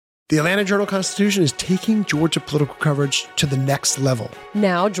The Atlanta Journal-Constitution is taking Georgia political coverage to the next level.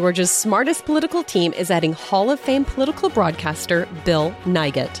 Now, Georgia's smartest political team is adding Hall of Fame political broadcaster Bill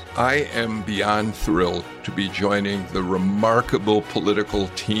Nigut. I am beyond thrilled to be joining the remarkable political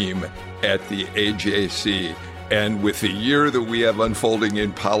team at the AJC. And with the year that we have unfolding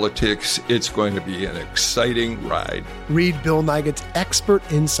in politics, it's going to be an exciting ride. Read Bill Nigut's expert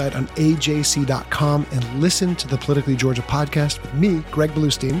insight on AJC.com and listen to the Politically Georgia podcast with me, Greg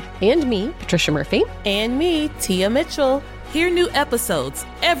Bluestein. And me, Patricia Murphy. And me, Tia Mitchell. Hear new episodes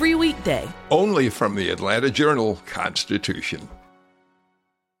every weekday. Only from the Atlanta Journal-Constitution.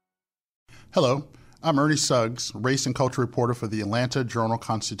 Hello, I'm Ernie Suggs, race and culture reporter for the Atlanta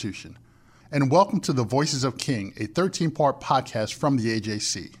Journal-Constitution. And welcome to The Voices of King, a 13-part podcast from the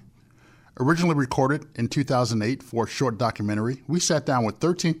AJC. Originally recorded in 2008 for a short documentary, we sat down with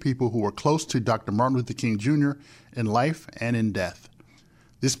 13 people who were close to Dr. Martin Luther King Jr. in life and in death.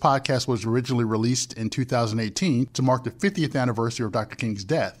 This podcast was originally released in 2018 to mark the 50th anniversary of Dr. King's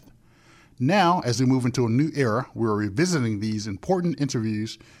death. Now, as we move into a new era, we're revisiting these important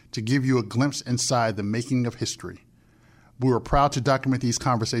interviews to give you a glimpse inside the making of history. We were proud to document these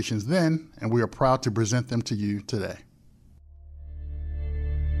conversations then, and we are proud to present them to you today.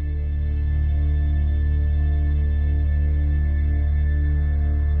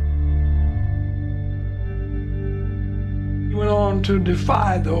 He went on to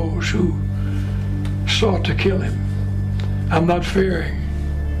defy those who sought to kill him. I'm not fearing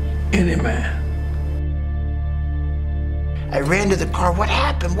any man. I ran to the car. What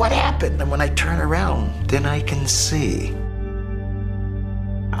happened? What happened? And when I turn around, then I can see.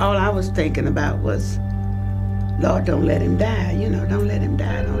 All I was thinking about was, Lord, don't let him die. Don't let him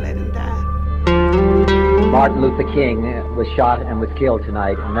die. Don't let him die. Martin Luther King was shot and was killed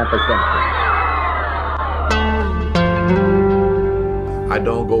tonight in Memphis, Tennessee. I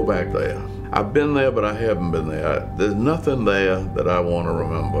don't go back there. I've been there, but I haven't been there. There's nothing there that I want to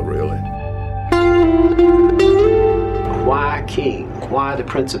remember, really. Why King? Why the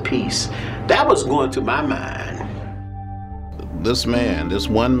Prince of Peace? That was going through my mind. This man, this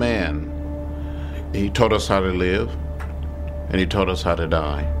one man, he taught us how to live, and he taught us how to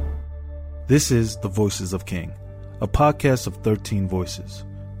die. This is The Voices of King, a podcast of 13 voices,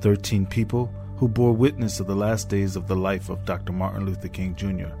 13 people who bore witness of the last days of the life of Dr. Martin Luther King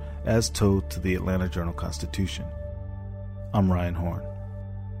Jr., as told to the Atlanta Journal-Constitution. I'm Ryan Horn.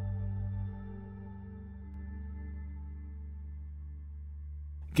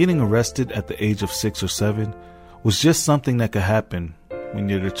 Getting arrested at the age of 6 or 7 was just something that could happen when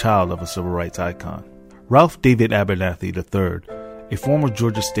you're the child of a civil rights icon. Ralph David Abernathy III, a former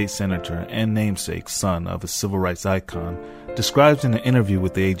Georgia state senator and namesake son of a civil rights icon, describes in an interview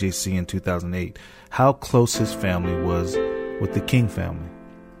with the AJC in 2008 how close his family was with the King family.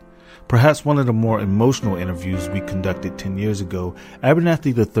 Perhaps one of the more emotional interviews we conducted 10 years ago,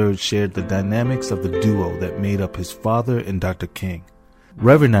 Abernathy III shared the dynamics of the duo that made up his father and Dr. King.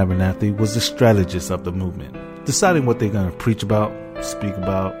 Reverend Abernathy was the strategist of the movement, deciding what they're going to preach about, speak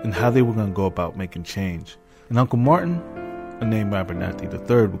about, and how they were going to go about making change. And Uncle Martin, a name Abernathy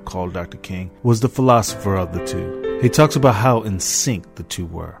III would call Dr. King, was the philosopher of the two. He talks about how in sync the two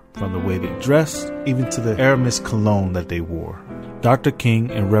were, from the way they dressed, even to the Aramis cologne that they wore. Dr. King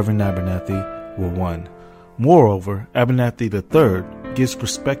and Reverend Abernathy were one. Moreover, Abernathy III gives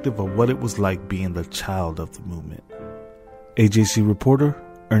perspective of what it was like being the child of the movement. AJC reporter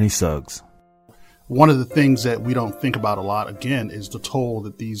Ernie Suggs. One of the things that we don't think about a lot, again, is the toll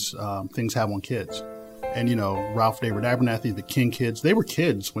that these things have on kids. And, Ralph David Abernathy, the King kids, they were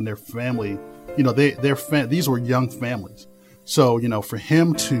kids when their family, these were young families. So, for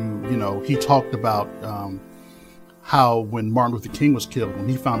him to, he talked about how when Martin Luther King was killed, when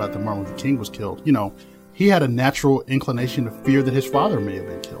he found out that Martin Luther King was killed, he had a natural inclination to fear that his father may have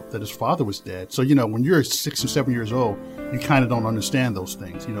been killed, that his father was dead. So, when you're 6 or 7 years old, you kind of don't understand those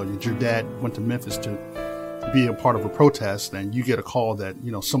things. Your dad went to Memphis to be a part of a protest, and you get a call that,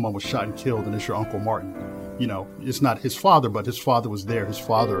 someone was shot and killed, and it's your Uncle Martin. It's not his father, but his father was there. His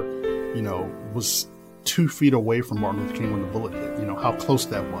father, was 2 feet away from Martin Luther King when the bullet hit, how close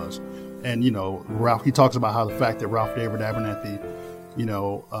that was. And, Ralph, he talks about how the fact that Ralph David Abernathy,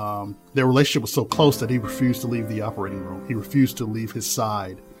 their relationship was so close that he refused to leave the operating room. He refused to leave his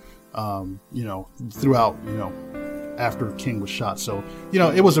side, throughout, after King was shot. So,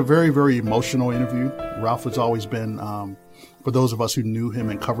 it was a very, very emotional interview. Ralph has always been, for those of us who knew him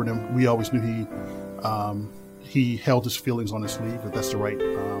and covered him, we always knew he held his feelings on his sleeve, if that's the right,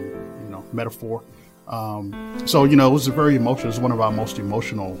 metaphor. So, it was a very emotional, it was one of our most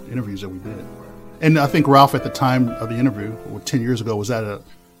emotional interviews that we did. And I think Ralph at the time of the interview, 10 years ago, was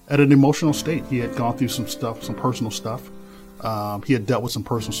at at an emotional state. He had gone through some stuff, some personal stuff. He had dealt with some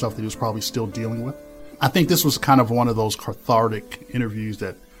personal stuff that he was probably still dealing with. I think this was kind of one of those cathartic interviews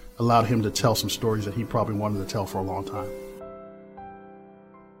that allowed him to tell some stories that he probably wanted to tell for a long time.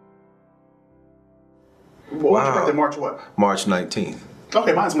 What was your birthday, March what? March 19th.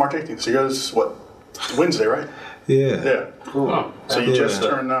 Okay, mine's March 18th. So yours, what, Wednesday, right? Yeah. Yeah. Cool. So you just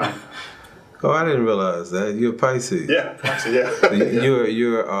turned 9. Oh, I didn't realize that. You're a Pisces. Yeah, Pisces, yeah.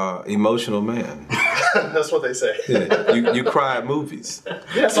 You're an emotional man. That's what they say. Yeah. You cry at movies.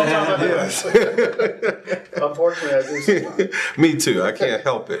 Yeah, sometimes I do. Yes. Unfortunately, I do sometimes. Me too. I can't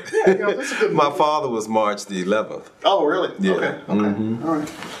help it. Yeah, that's a good movie. My father was March the 11th. Oh, really? Yeah. Okay. Mm-hmm. All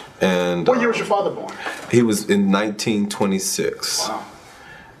right. And what year was your father born? He was in 1926. Wow.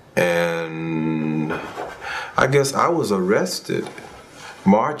 And I guess I was arrested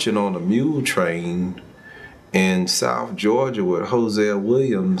marching on a mule train in South Georgia with Hosea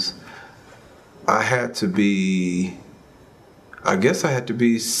Williams. I had to be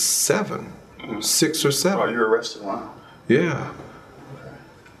 7, 6 or 7. Oh, you were arrested, wow. Yeah.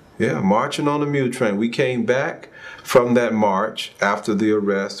 Yeah, marching on a mule train. We came back from that march after the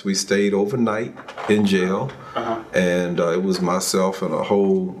arrest. We stayed overnight in jail. And it was myself and a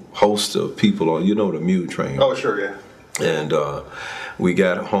whole host of people on, the mule train. Oh, sure, yeah. And we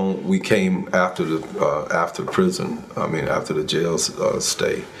got home. We came after the prison. After the jail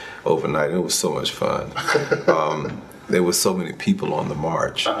stay overnight. It was so much fun. There were so many people on the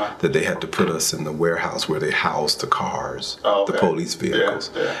march that they had to put us in the warehouse where they housed the cars, the police vehicles.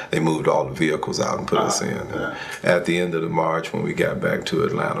 Yeah. They moved all the vehicles out and put us in. And at the end of the march, when we got back to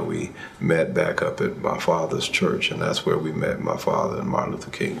Atlanta, we met back up at my father's church, and that's where we met my father and Martin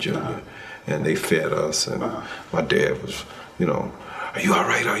Luther King Jr. And they fed us, and my dad was, are you all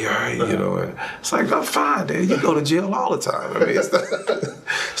right? Are you all right? And it's like, I'm fine, Dad. You go to jail all the time.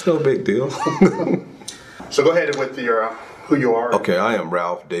 It's no big deal. So go ahead with your who you are. Okay, I am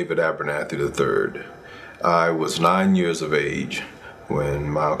Ralph David Abernathy III. I was 9 years of age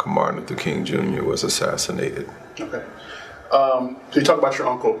when my Uncle Martin Luther King Jr. was assassinated. Okay. So you talk about your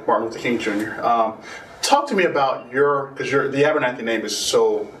uncle, Martin Luther King Jr. Talk to me about because the Abernathy name is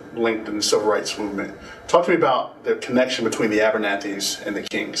so linked in the civil rights movement. Talk to me about the connection between the Abernathys and the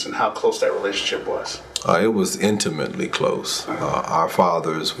Kings and how close that relationship was. It was intimately close. Our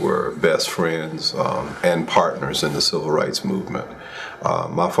fathers were best friends and partners in the civil rights movement.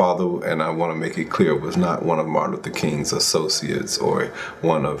 My father, and I want to make it clear, was not one of Martin Luther King's associates or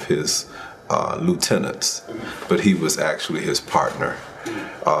one of his lieutenants, but he was actually his partner.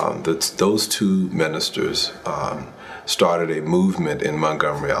 Those two ministers started a movement in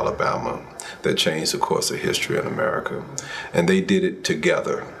Montgomery, Alabama that changed the course of history in America, and they did it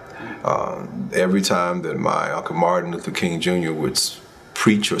together. Every time that my Uncle Martin Luther King Jr. would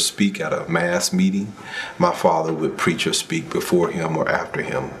preach or speak at a mass meeting, my father would preach or speak before him or after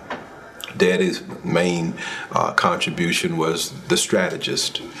him. Daddy's main contribution was the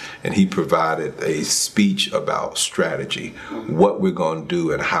strategist, and he provided a speech about strategy, what we're going to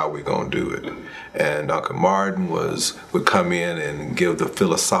do and how we're going to do it. And Uncle Martin would come in and give the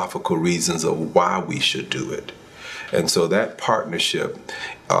philosophical reasons of why we should do it. And so that partnership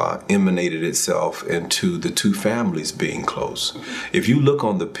emanated itself into the two families being close. If you look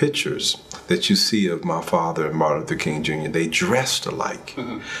on the pictures that you see of my father and Martin Luther King Jr., they dressed alike.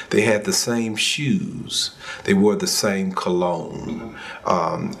 They had the same shoes. They wore the same cologne.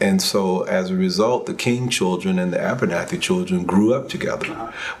 And so as a result, the King children and the Abernathy children grew up together.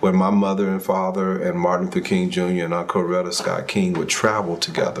 When my mother and father and Martin Luther King Jr. and Uncle Coretta Scott King would travel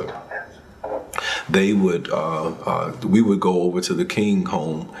together, we would go over to the King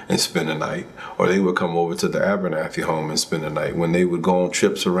home and spend the night, or they would come over to the Abernathy home and spend the night. When they would go on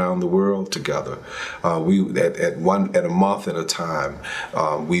trips around the world together, at a month at a time,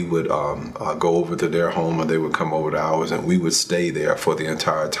 we would go over to their home, or they would come over to ours, and we would stay there for the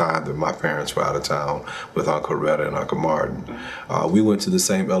entire time that my parents were out of town with Uncle Coretta and Uncle Martin. We went to the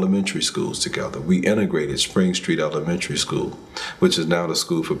same elementary schools together. We integrated Spring Street Elementary School, which is now the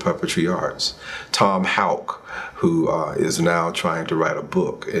School for Puppetry Arts. Tom Houck, who is now trying to write a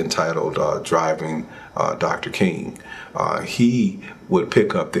book entitled Driving Dr. King, he would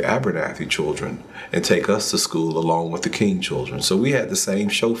pick up the Abernathy children and take us to school along with the King children. So we had the same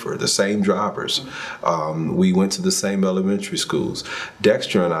chauffeur, the same drivers. We went to the same elementary schools.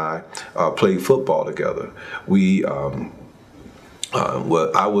 Dexter and I played football together. I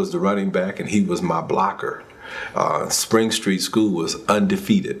was the running back and he was my blocker. Spring Street School was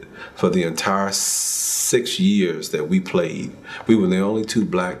undefeated for the entire 6 years that we played. We were the only two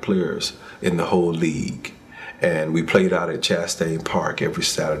black players in the whole league. And we played out at Chastain Park every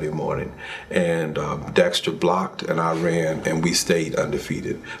Saturday morning. And Dexter blocked and I ran, and we stayed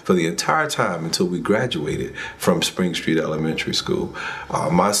undefeated for the entire time until we graduated from Spring Street Elementary School.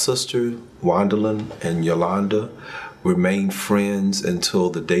 My sister, Wandalyn, and Yolanda remained friends until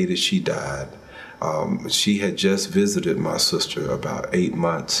the day that she died. She had just visited my sister about 8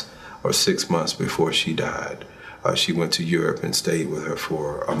 months or 6 months before she died. She went to Europe and stayed with her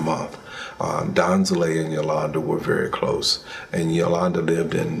for a month. Donzale and Yolanda were very close, and Yolanda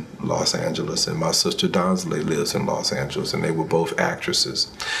lived in Los Angeles, and my sister Donzale lives in Los Angeles, and they were both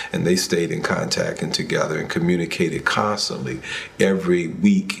actresses, and they stayed in contact and together and communicated constantly every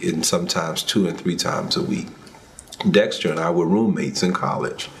week, and sometimes 2 and 3 times a week. Dexter and I were roommates in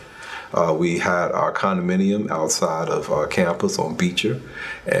college. We had our condominium outside of our campus on Beecher,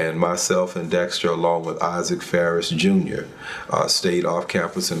 and myself and Dexter, along with Isaac Ferris Jr., stayed off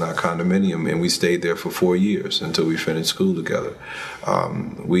campus in our condominium, and we stayed there for 4 years until we finished school together.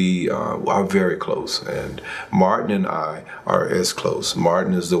 We are very close, and Martin and I are as close.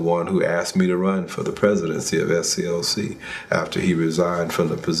 Martin is the one who asked me to run for the presidency of SCLC after he resigned from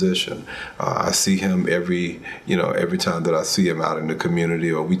the position. I see him every time that I see him out in the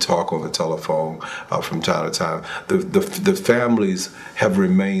community, or we talk on the telephone from time to time. The families have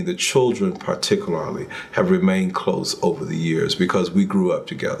remained, the children particularly, have remained close over the years because we grew up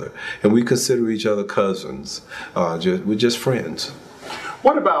together, and we consider each other cousins. We're just friends.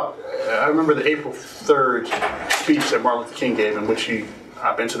 What about, I remember the April 3rd speech that Martin Luther King gave, in which he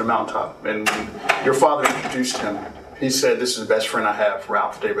been to the mountaintop, and your father introduced him. He said, "This is the best friend I have,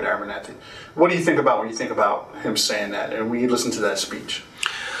 Ralph David Abernathy." What do you think about when you think about him saying that, and when you listen to that speech?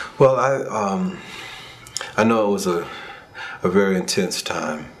 Well, I know it was a very intense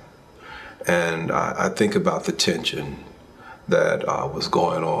time, and I think about the tension that was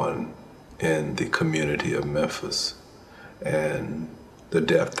going on in the community of Memphis and the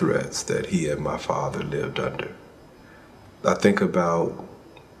death threats that he and my father lived under. I think about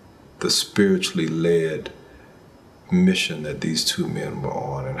the spiritually led mission that these two men were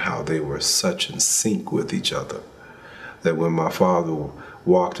on, and how they were such in sync with each other that when my father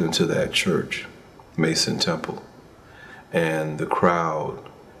walked into that church, Mason Temple, and the crowd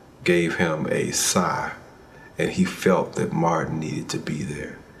gave him a sigh, and he felt that Martin needed to be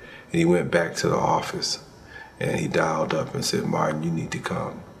there. And he went back to the office, and he dialed up and said, "Martin, you need to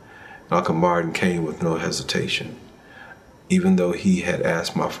come." And Uncle Martin came with no hesitation, even though he had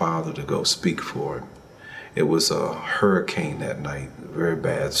asked my father to go speak for him. It was a hurricane that night, a very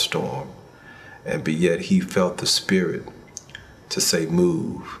bad storm, but yet he felt the spirit to say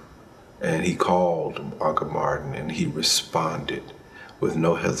move, and he called Uncle Martin, and he responded with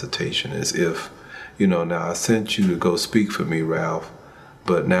no hesitation, as if, now I sent you to go speak for me, Ralph,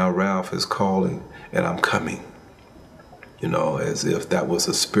 but now Ralph is calling and I'm coming. As if that was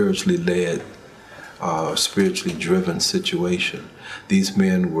a spiritually led, spiritually driven situation. These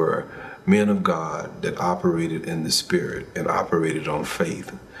men were men of God that operated in the Spirit and operated on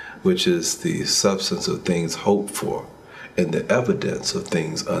faith, which is the substance of things hoped for and the evidence of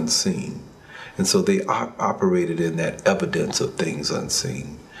things unseen. And so they operated in that evidence of things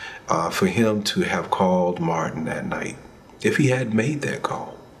unseen. For him to have called Martin that night, if he had made that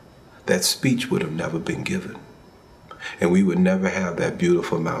call, that speech would have never been given. And we would never have that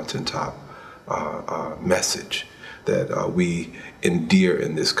beautiful mountaintop message that we endear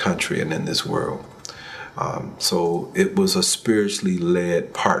in this country and in this world. So it was a spiritually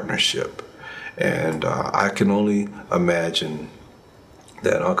led partnership. And I can only imagine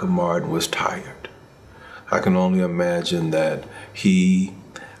that Uncle Martin was tired. I can only imagine that he,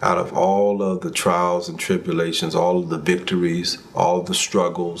 out of all of the trials and tribulations, all of the victories, all of the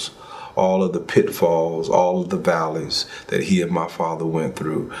struggles, all of the pitfalls, all of the valleys that he and my father went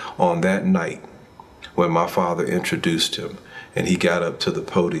through, on that night when my father introduced him and he got up to the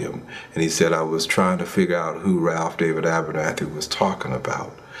podium and he said, "I was trying to figure out who Ralph David Abernathy was talking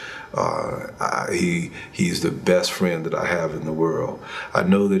about. He's the best friend that I have in the world." I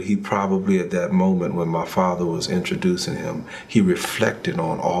know that he probably at that moment when my father was introducing him, he reflected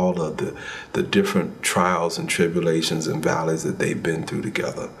on all of the different trials and tribulations and valleys that they've been through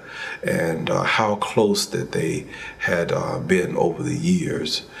together, and how close that they had been over the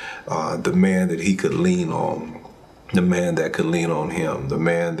years. The man that he could lean on, the man that could lean on him, the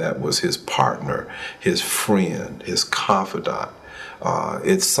man that was his partner, his friend, his confidant.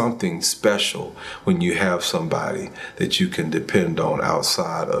 It's something special when you have somebody that you can depend on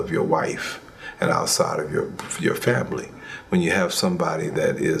outside of your wife and outside of your family. When you have somebody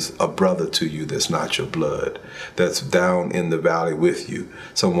that is a brother to you that's not your blood, that's down in the valley with you,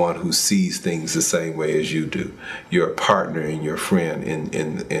 someone who sees things the same way as you do, your partner and your friend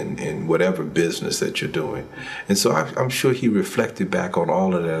in whatever business that you're doing. And so I'm sure he reflected back on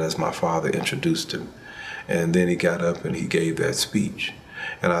all of that as my father introduced him. And then he got up and he gave that speech.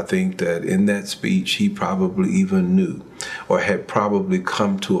 And I think that in that speech, he probably even knew or had probably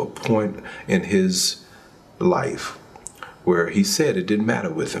come to a point in his life where he said it didn't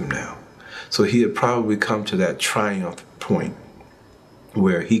matter with him now. So he had probably come to that triumph point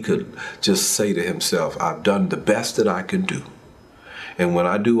where he could just say to himself, I've done the best that I can do. And when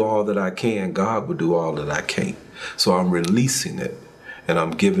I do all that I can, God will do all that I can't. So I'm releasing it and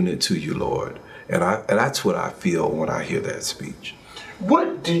I'm giving it to you, Lord. And that's what I feel when I hear that speech.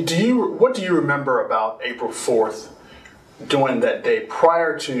 What do you remember about April 4th during that day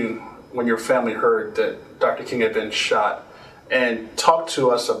prior to when your family heard that Dr. King had been shot? And talk to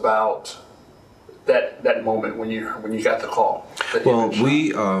us about that moment when you got the call. Well,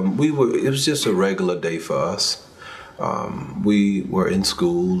 we were. It was just a regular day for us. We were in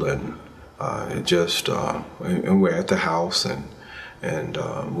school and and we're at the house and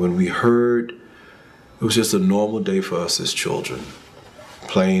when we heard, it was just a normal day for us as children,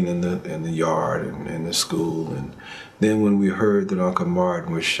 playing in the yard and in the school. And then when we heard that Uncle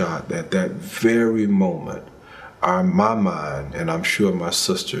Martin was shot, at that very moment, my mind, and I'm sure my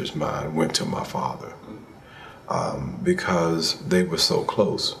sister's mind, went to my father because they were so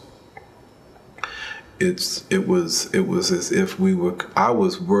close. It was as if I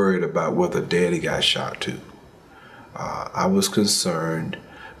was worried about whether Daddy got shot too. I was concerned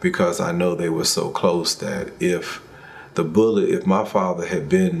because I know they were so close that if my father had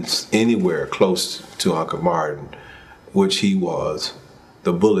been anywhere close to Uncle Martin, which he was,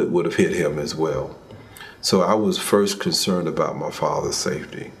 the bullet would have hit him as well. So I was first concerned about my father's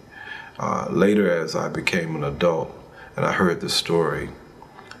safety. Later, as I became an adult and I heard the story,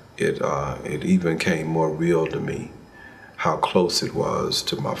 it even came more real to me how close it was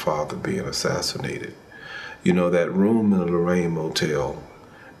to my father being assassinated. You know, that room in the Lorraine Motel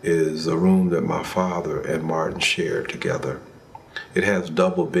is a room that my father and Martin shared together. It has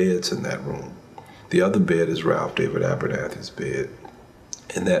double beds in that room. The other bed is Ralph David Abernathy's bed.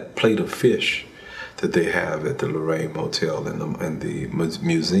 And that plate of fish that they have at the Lorraine Motel in the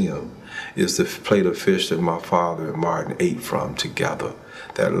museum is the plate of fish that my father and Martin ate from together,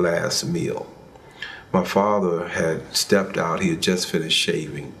 that last meal. My father had stepped out, he had just finished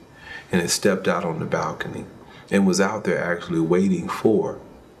shaving, and had stepped out on the balcony and was out there actually waiting for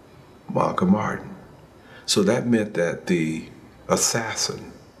Uncle Martin. So that meant that the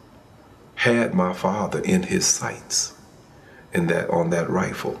assassin had my father in his sights on that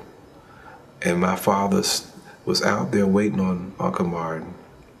rifle. And my father was out there waiting on Uncle Martin.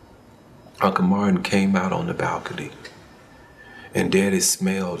 Uncle Martin came out on the balcony, and Daddy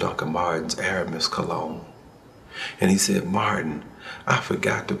smelled Uncle Martin's Aramis cologne. And he said, Martin, I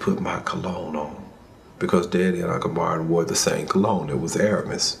forgot to put my cologne on, because Daddy and Uncle Martin wore the same cologne. It was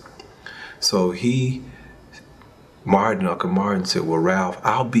Aramis. So Uncle Martin said, well, Ralph,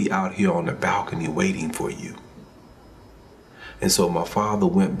 I'll be out here on the balcony waiting for you. And so my father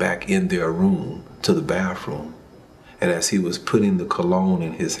went back in their room to the bathroom. And as he was putting the cologne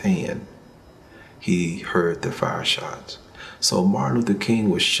in his hand, he heard the fire shots. So Martin Luther King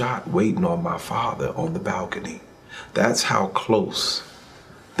was shot waiting on my father on the balcony. That's how close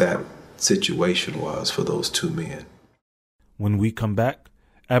that situation was for those two men. When we come back,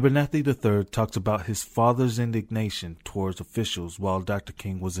 Abernathy III talks about his father's indignation towards officials while Dr.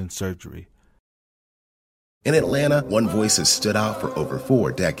 King was in surgery. In Atlanta, one voice has stood out for over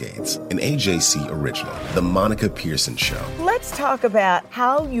 4 decades. An AJC original, The Monica Pearson Show. Let's talk about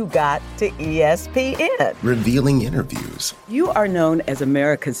how you got to ESPN. Revealing interviews. You are known as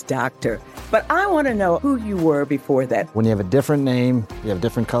America's doctor, but I want to know who you were before that. When you have a different name, you have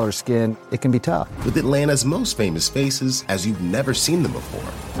different color skin, it can be tough. With Atlanta's most famous faces as you've never seen them before.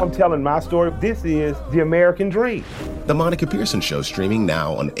 I'm telling my story. This is the American dream. The Monica Pearson Show, streaming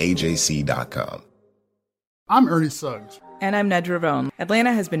now on AJC.com. I'm Ernie Suggs. And I'm Nedra Ravone.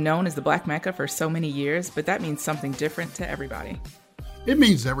 Atlanta has been known as the Black Mecca for so many years, but that means something different to everybody. It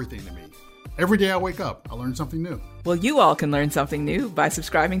means everything to me. Every day I wake up, I learn something new. Well, you all can learn something new by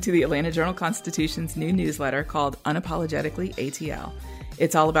subscribing to the Atlanta Journal-Constitution's new newsletter called Unapologetically ATL.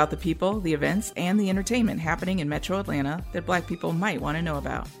 It's all about the people, the events, and the entertainment happening in Metro Atlanta that Black people might want to know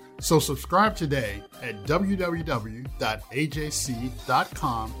about. So subscribe today at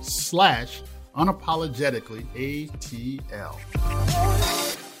www.ajc.com/unapologetically ATL.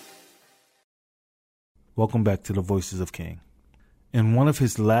 Welcome back to the Voices of King. In one of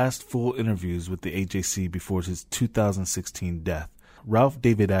his last full interviews with the AJC before his 2016 death, Ralph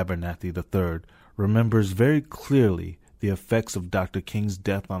David Abernathy III remembers very clearly the effects of Dr. King's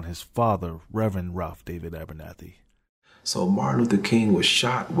death on his father, Reverend Ralph David Abernathy. So Martin Luther King was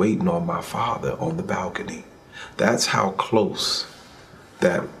shot waiting on my father on the balcony. That's how close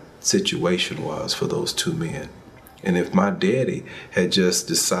that situation was for those two men. And if my daddy had just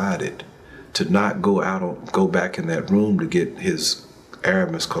decided to not go back in that room to get his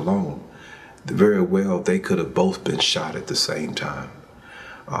Aramis cologne, very well they could have both been shot at the same time.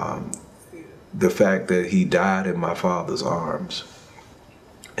 The fact that he died in my father's arms,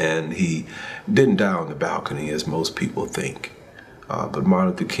 and he didn't die on the balcony as most people think, but Martin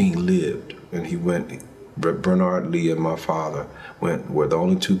Luther King lived, and he went. Bernard Lee and my father were the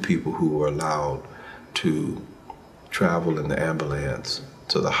only two people who were allowed to travel in the ambulance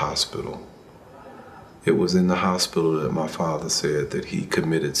to the hospital. It was in the hospital that my father said that he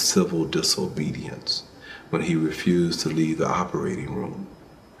committed civil disobedience when he refused to leave the operating room.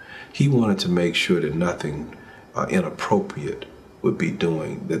 He wanted to make sure that nothing inappropriate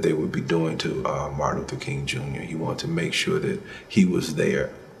they would be doing to Martin Luther King Jr. He wanted to make sure that he was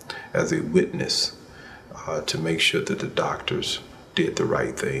there as a witness to make sure that the doctors did the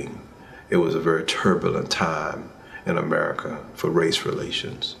right thing. It was a very turbulent time in America for race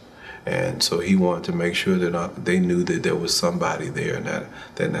relations. And so he wanted to make sure that they knew that there was somebody there in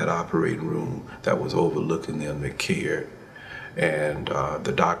that operating room that was overlooking them, that cared. And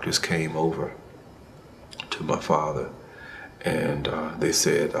the doctors came over to my father, and they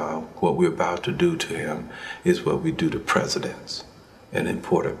said, what we're about to do to him is what we do to presidents and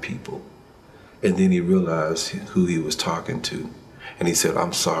important people. And then he realized who he was talking to. And he said,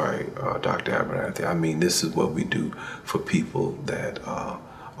 I'm sorry, Dr. Abernathy. I mean, this is what we do for people that are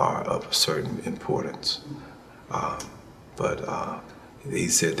of a certain importance. But he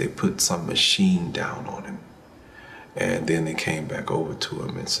said they put some machine down on him. And then they came back over to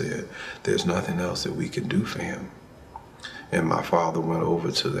him and said, there's nothing else that we can do for him. And my father went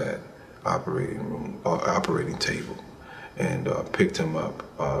over to that operating table and picked him up,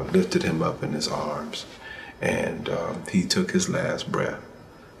 lifted him up in his arms, and he took his last breath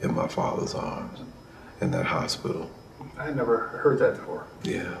in my father's arms in that hospital. I had never heard that before.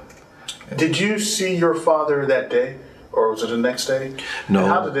 Yeah. Did you see your father that day, or was it the next day? No. And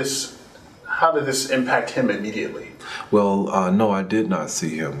how did this impact him immediately? Well, no, I did not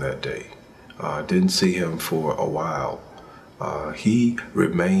see him that day. I didn't see him for a while. He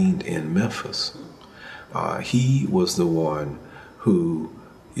remained in Memphis. He was the one who,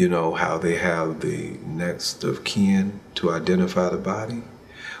 you know, how they have the next of kin to identify the body.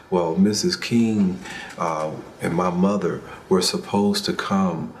 Well, Mrs. King and my mother were supposed to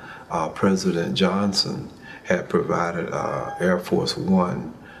come. President Johnson had provided Air Force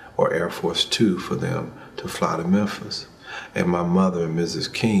One or Air Force Two for them to fly to Memphis. And my mother,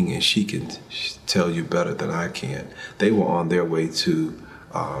 Mrs. King, and she can tell you better than I can, they were on their way to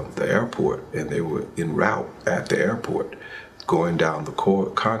the airport, and they were en route at the airport going down the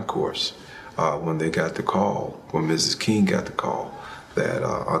concourse when they got the call, when Mrs. King got the call that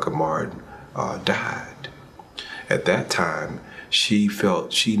Uncle Martin died. At that time, she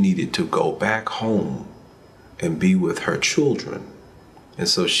felt she needed to go back home and be with her children. And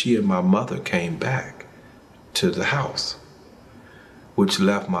so she and my mother came back to the house, which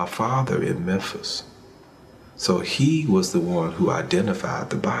left my father in Memphis. So he was the one who identified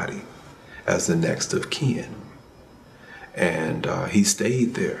the body as the next of kin. And he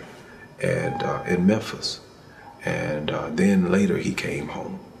stayed there and in Memphis. And then later he came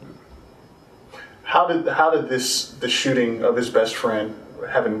home. How did the shooting of his best friend,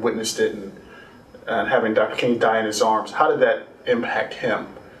 having witnessed it and having Dr. King die in his arms, how did that impact him?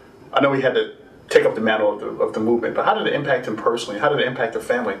 I know he had to take up the mantle of the movement, but how did it impact him personally? How did it impact the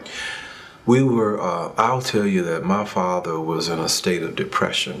family? We were, I'll tell you that my father was in a state of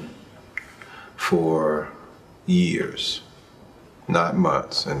depression for years, not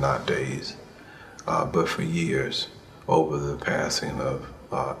months and not days, but for years over the passing of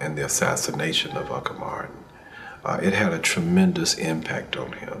and the assassination of Uncle Martin. It had a tremendous impact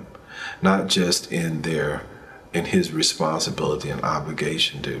on him, not just in his responsibility and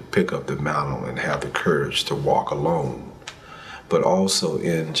obligation to pick up the mantle and have the courage to walk alone, but also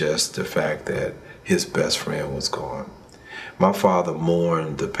in just the fact that his best friend was gone. My father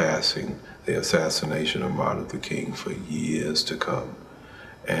mourned the assassination of Martin Luther King for years to come.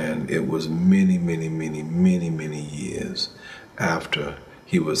 And it was many, many, many, many, many years after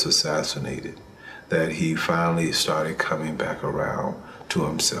he was assassinated that he finally started coming back around to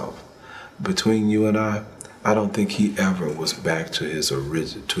himself. between you and I don't think he ever was back to his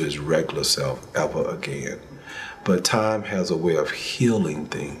regular self ever again. But time has a way of healing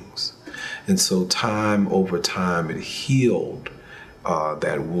things. And so time over time, it healed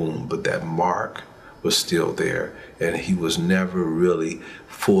that wound, but that mark was still there. And he was never really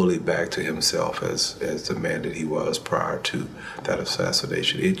fully back to himself as the man that he was prior to that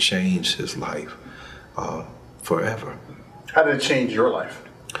assassination. It changed his life forever. How did it change your life?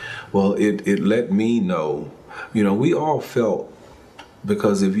 Well, it let me know, we all felt,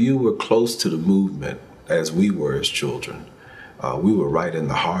 because if you were close to the movement, as we were as children, we were right in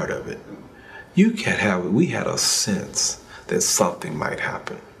the heart of it. We had a sense that something might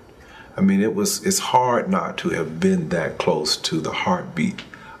happen. I mean, it's hard not to have been that close to the heartbeat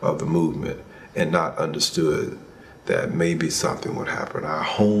of the movement and not understood that maybe something would happen. Our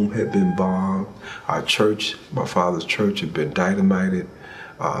home had been bombed. Our church, my father's church, had been dynamited.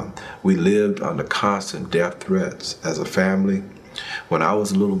 We lived under constant death threats as a family. When I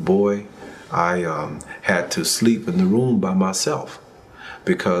was a little boy, I had to sleep in the room by myself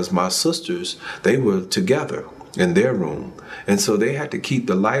because my sisters, they were together in their room. And so they had to keep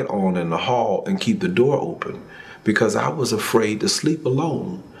the light on in the hall and keep the door open because I was afraid to sleep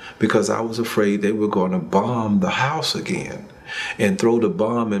alone, because I was afraid they were going to bomb the house again and throw the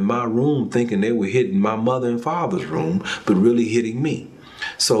bomb in my room, thinking they were hitting my mother and father's room, but really hitting me.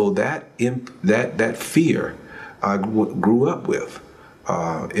 So that fear I grew up with.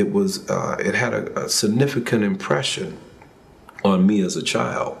 It had a significant impression on me as a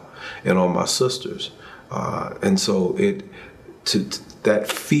child and on my sisters, and so that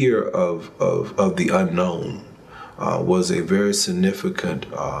fear of the unknown was a very significant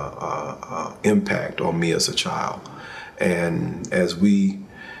impact on me as a child. And as we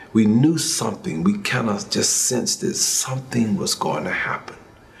knew something, we kind of just sensed that something was going to happen.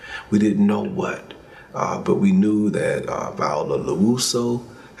 We didn't know what. But we knew that Viola Lawuso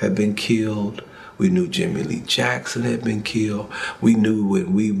had been killed. We knew Jimmy Lee Jackson had been killed. We knew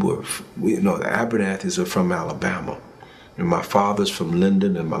when the Abernathys are from Alabama. And my father's from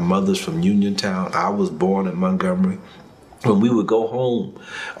Linden and my mother's from Uniontown. I was born in Montgomery. When we would go home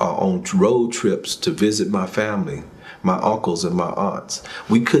on road trips to visit my family, my uncles and my aunts,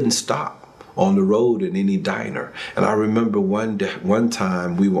 we couldn't stop on the road in any diner. And I remember one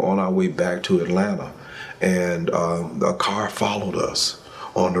time we were on our way back to Atlanta, and a car followed us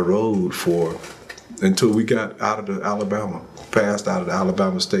on the road until we got out of the passed out of the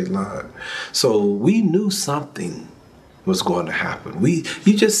Alabama state line. So we knew something was going to happen. You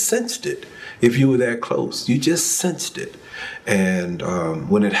just sensed it. If you were that close, you just sensed it. And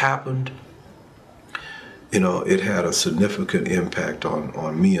when it happened, it had a significant impact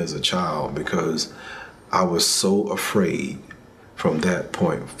on me as a child, because I was so afraid from that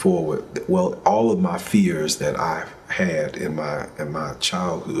point forward. Well, all of my fears that I had in my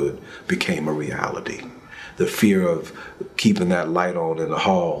childhood became a reality. The fear of keeping that light on in the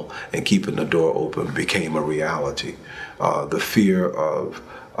hall and keeping the door open became a reality. The fear of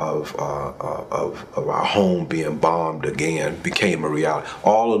our home being bombed again became a reality.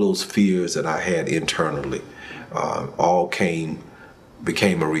 All of those fears that I had internally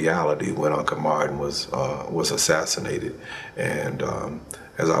became a reality when Uncle Martin was assassinated. And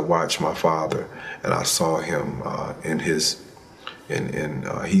as I watched my father and I saw him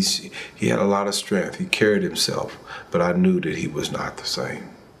he had a lot of strength. He carried himself, but I knew that he was not the same.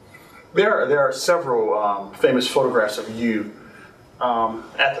 There are several famous photographs of you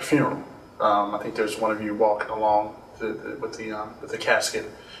at the funeral. I think there's one of you walking along with the casket.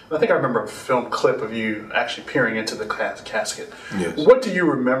 I think I remember a film clip of you actually peering into the casket. Yes. What do you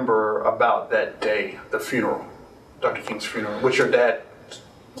remember about that day, the funeral, Dr. King's funeral, which your dad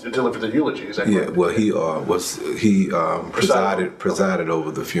delivered the eulogy? Is that correct? Yeah. Well, he presided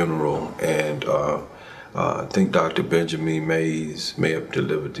over the funeral, and I think Dr. Benjamin Mays may have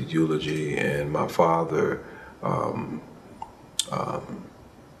delivered the eulogy, and my father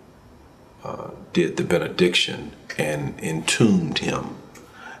did the benediction and entombed him,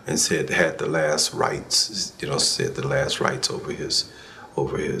 and had the last rites. Said the last rites over his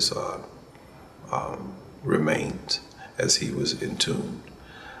remains as he was entombed.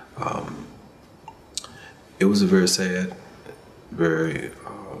 It was a very sad, very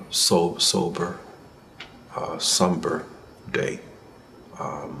sober, somber day.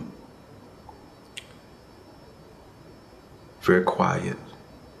 Very quiet.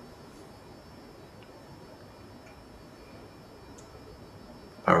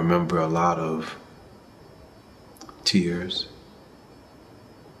 I remember a lot of tears.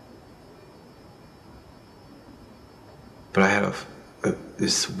 But I had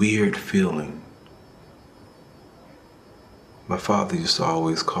this weird feeling. My father used to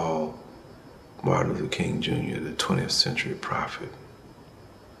always call Martin Luther King Jr. the 20th century prophet.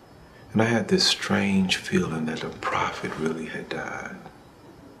 And I had this strange feeling that the prophet really had died.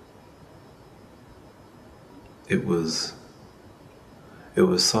 It was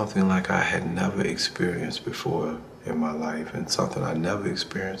something like I had never experienced before in my life, and something I never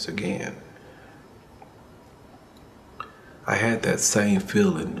experienced again. I had that same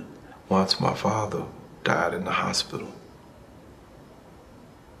feeling once my father died in the hospital.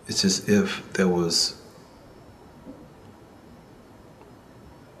 It's as if there was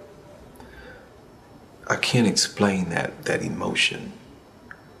I can't explain that emotion,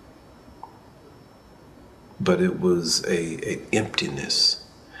 but it was an emptiness,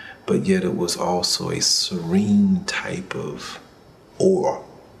 but yet it was also a serene type of aura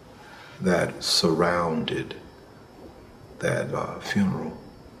that surrounded that funeral.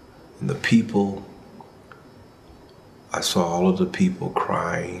 And the people, I saw all of the people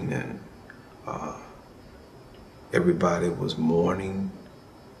crying, and everybody was mourning.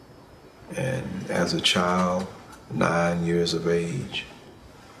 And as a child, 9 years of age,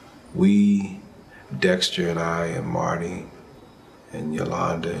 we, Dexter and I and Marty and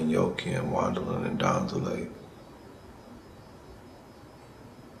Yolanda and Yoki and Wandalin and Donzale,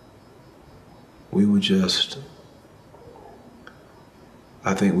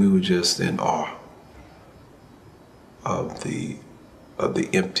 I think we were just in awe of the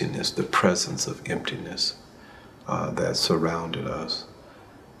emptiness, the presence of emptiness that surrounded us.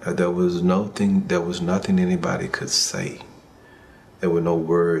 There was nothing anybody could say. There were no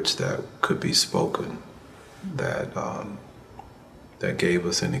words that could be spoken that gave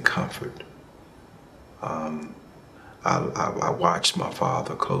us any comfort. I watched my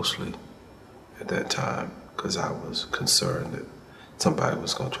father closely at that time because I was concerned that somebody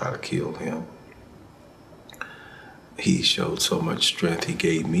was going to try to kill him. He showed so much strength. He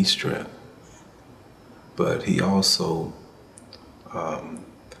gave me strength. But he also,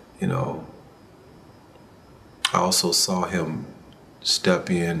 I also saw him step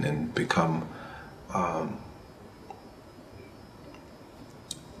in and become,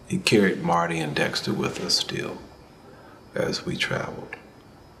 he carried Marty and Dexter with us still as we traveled.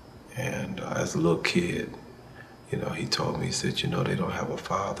 And as a little kid, he told me, he said, they don't have a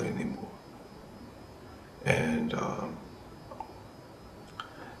father anymore. And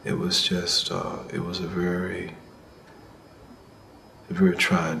it was just, it was a very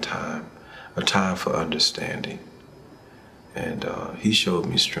trying time, a time for understanding. And he showed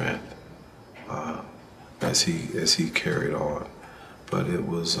me strength as he carried on. But it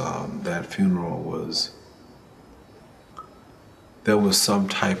was, that funeral was, there was some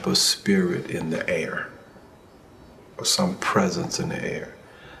type of spirit in the air, or some presence in the air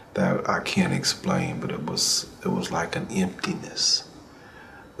that I can't explain, but it was like an emptiness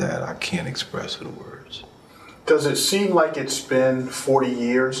that I can't express in words. Does it seem like it's been 40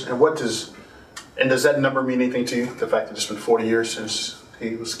 years? And does that number mean anything to you, the fact that it's been 40 years since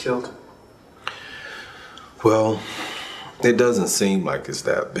he was killed? Well, it doesn't seem like it's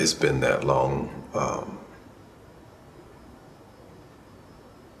been that long.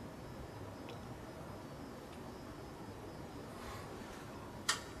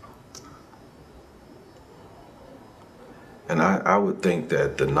 And I would think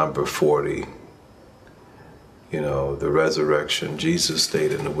that the number 40, the resurrection, Jesus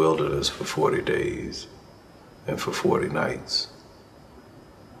stayed in the wilderness for 40 days and for 40 nights.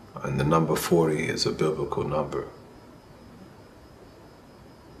 And the number 40 is a biblical number.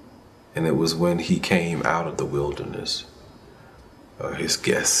 And it was when he came out of the wilderness, his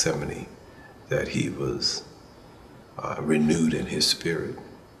Gethsemane, that he was renewed in his spirit.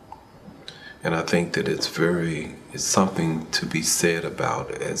 And I think that it's something to be said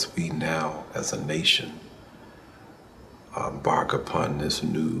about as we now, as a nation, embark upon this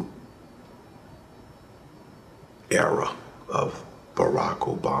new era of Barack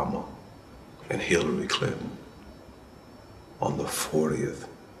Obama and Hillary Clinton on the 40th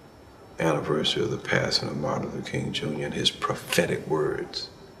anniversary of the passing of Martin Luther King Jr. and his prophetic words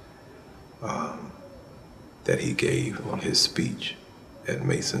that he gave on his speech at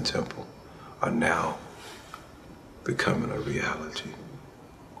Mason Temple are now becoming a reality.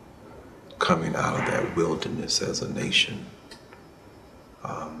 Coming out of that wilderness as a nation.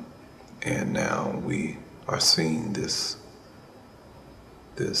 And now we are seeing this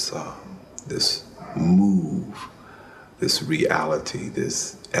move, this reality,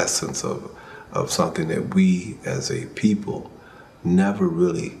 this essence of something that we as a people never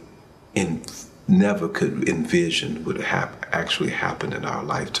really never could envision would actually happen in our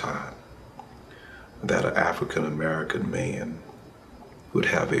lifetime. That an African American man would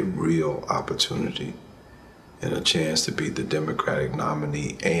have a real opportunity and a chance to be the Democratic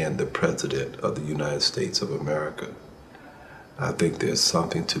nominee and the President of the United States of America. I think there's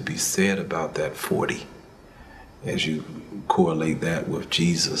something to be said about that 40 as you correlate that with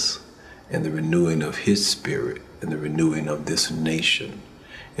Jesus and the renewing of his spirit and the renewing of this nation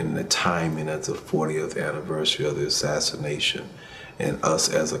and the timing as the 40th anniversary of the assassination and us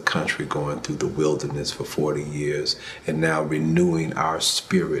as a country going through the wilderness for 40 years and now renewing our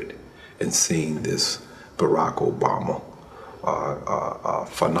spirit and seeing this Barack Obama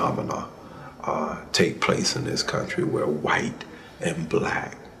phenomena take place in this country where white and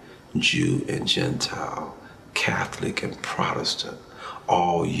black, Jew and Gentile, Catholic and Protestant,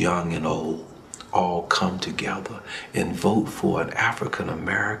 all young and old, all come together and vote for an African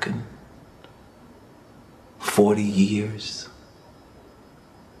American 40 years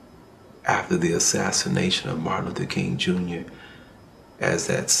after the assassination of Martin Luther King Jr., as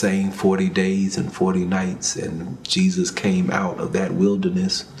that same 40 days and 40 nights and Jesus came out of that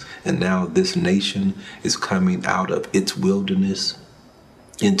wilderness and now this nation is coming out of its wilderness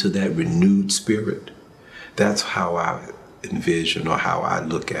into that renewed spirit. That's how I envision or how I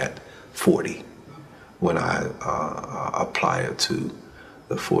look at 40 when I apply it to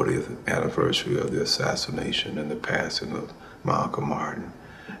the 40th anniversary of the assassination and the passing of Malcolm Martin.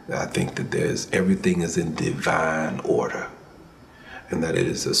 I think that everything is in divine order, and that it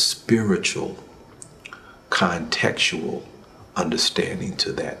is a spiritual, contextual understanding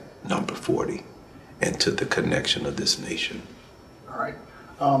to that number 40 and to the connection of this nation. All right.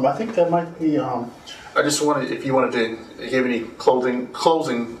 I think that might be, I just wanted, if you wanted to give any closing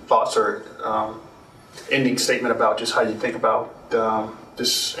thoughts or ending statement about just how you think about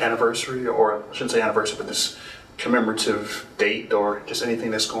this anniversary, or I shouldn't say anniversary, but this commemorative date, or just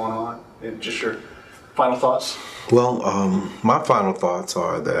anything that's going on, and just your final thoughts. Well, my final thoughts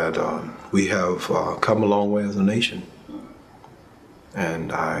are that we have come a long way as a nation.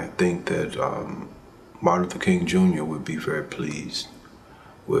 And I think that Martin Luther King Jr. would be very pleased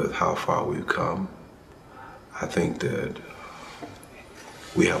with how far we've come. I think that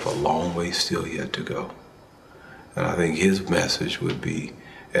we have a long way still yet to go. And I think his message would be,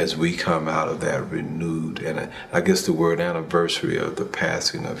 as we come out of that renewed, and I guess the word anniversary of the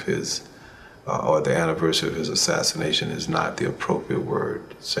passing of his or the anniversary of his assassination is not the appropriate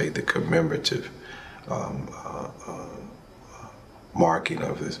word. Say the commemorative marking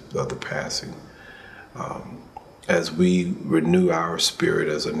of the passing. As we renew our spirit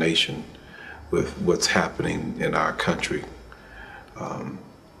as a nation with what's happening in our country,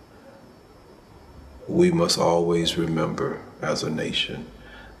 we must always remember as a nation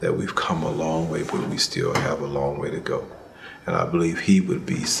that we've come a long way, but we still have a long way to go. And I believe he would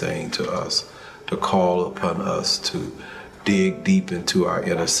be saying to us, to call upon us to dig deep into our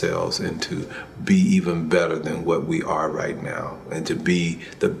inner selves and to be even better than what we are right now, and to be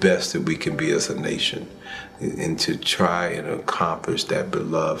the best that we can be as a nation, and to try and accomplish that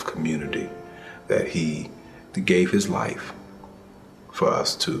beloved community that he gave his life for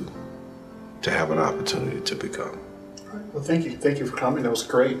us to have an opportunity to become. Well, thank you. Thank you for coming. That was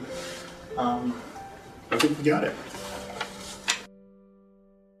great. I think we got it.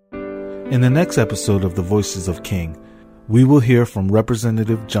 In the next episode of The Voices of King, we will hear from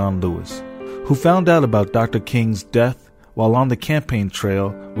Representative John Lewis, who found out about Dr. King's death while on the campaign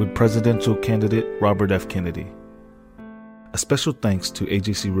trail with presidential candidate Robert F. Kennedy. A special thanks to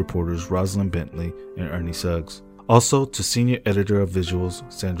AJC reporters Rosalind Bentley and Ernie Suggs. Also to Senior Editor of Visuals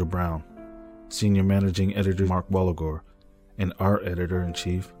Sandra Brown, Senior Managing Editor Mark Walligore, and our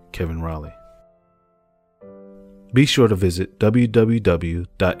Editor-in-Chief Kevin Raleigh. Be sure to visit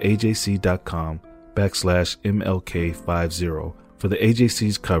www.ajc.com/MLK50 for the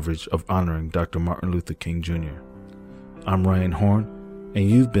AJC's coverage of honoring Dr. Martin Luther King Jr. I'm Ryan Horn, and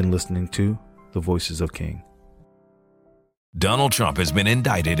you've been listening to The Voices of King. Donald Trump has been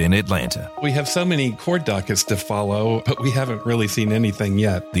indicted in Atlanta. We have so many court dockets to follow, but we haven't really seen anything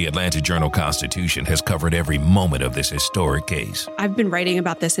yet. The Atlanta Journal-Constitution has covered every moment of this historic case. I've been writing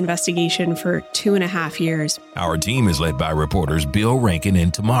about this investigation for 2.5 years. Our team is led by reporters Bill Rankin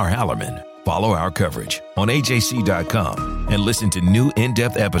and Tamar Hallerman. Follow our coverage on AJC.com and listen to new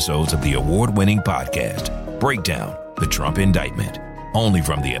in-depth episodes of the award-winning podcast, Breakdown, the Trump Indictment, only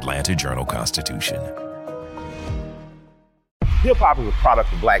from the Atlanta Journal-Constitution. Hip-hop is a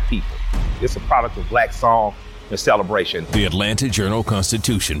product of black people. It's a product of black song and celebration. The Atlanta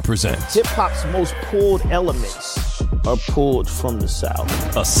Journal-Constitution presents hip-hop's most pulled elements are pulled from the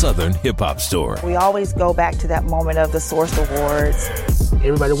South. A Southern hip-hop story. We always go back to that moment of the Source Awards.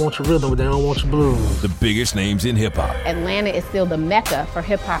 Everybody wants your rhythm, but they don't want your blues. The biggest names in hip-hop. Atlanta is still the mecca for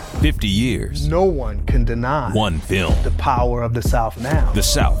hip-hop. 50 years. No one can deny one film. The power of the South now. The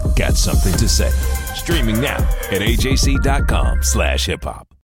South got something to say. Streaming now at ajc.com/hiphop.